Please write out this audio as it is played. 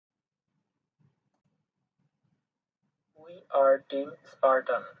We are Team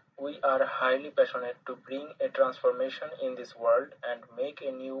Spartan. We are highly passionate to bring a transformation in this world and make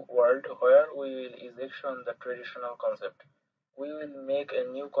a new world where we will ejection the traditional concept. We will make a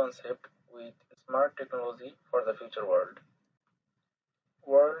new concept with smart technology for the future world.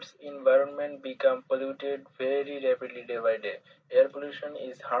 World's environment become polluted very rapidly day by day. Air pollution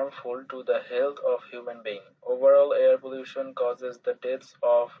is harmful to the health of human beings. Overall air pollution causes the deaths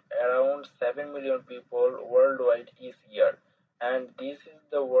of around 7 million people worldwide each year, and this is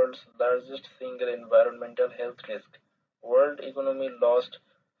the world's largest single environmental health risk. World economy lost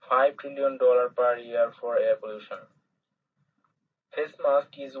 $5 trillion per year for air pollution. Face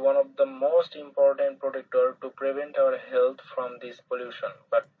mask is one of the most important protector to prevent our health from this pollution,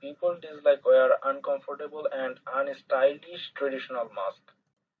 but people dislike wear uncomfortable and unstylish traditional mask.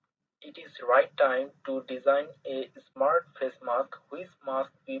 It is right time to design a smart face mask which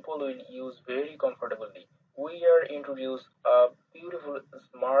mask people will use very comfortably. We are introduce a beautiful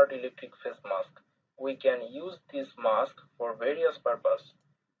smart electric face mask. We can use this mask for various purposes.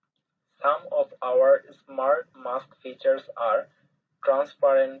 Some of our smart mask features are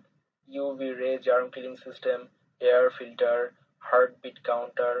transparent UV ray germ killing system, air filter, heartbeat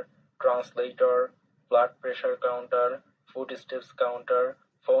counter, translator, blood pressure counter, footsteps counter,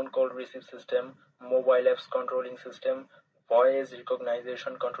 phone call receive system, mobile apps controlling system, voice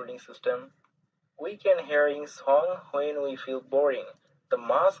recognition controlling system. We can hearing song when we feel boring. The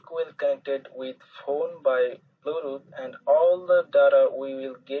mask will connected with phone by Bluetooth and all the data we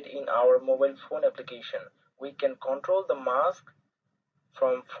will get in our mobile phone application. We can control the mask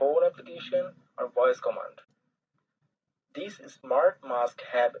from phone application or voice command. These smart masks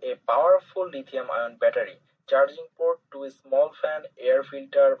have a powerful lithium-ion battery, charging port to a small fan, air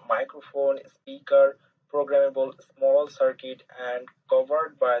filter, microphone, speaker, programmable small circuit, and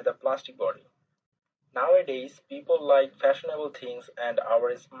covered by the plastic body. Nowadays, people like fashionable things, and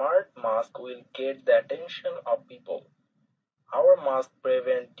our smart mask will get the attention of people. Our mask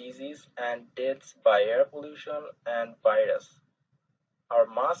prevent disease and deaths by air pollution and virus. Our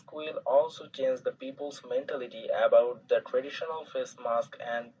mask will also change the people's mentality about the traditional face mask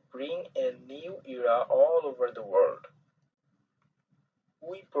and bring a new era all over the world.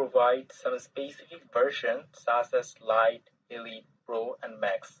 We provide some specific versions such as Lite, Elite, Pro, and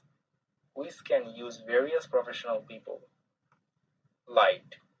Max, which can use various professional people.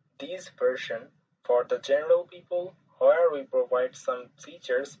 Lite. This version for the general people where we provide some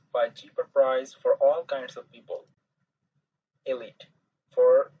features by cheaper price for all kinds of people. Elite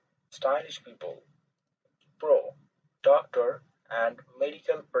for stylish people. Pro, doctor and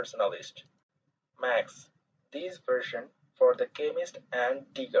medical personalist. Max, this version for the chemist and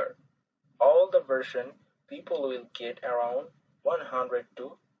digger. All the version people will get around 100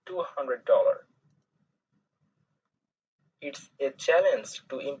 to $200. It's a challenge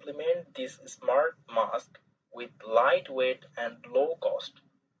to implement this smart mask with lightweight and low cost.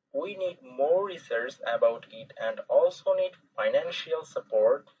 We need more research about it and also need financial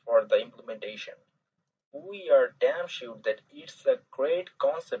support for the implementation. We are damn sure that it's a great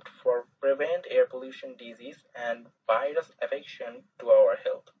concept for prevent air pollution disease and virus affection to our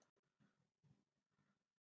health.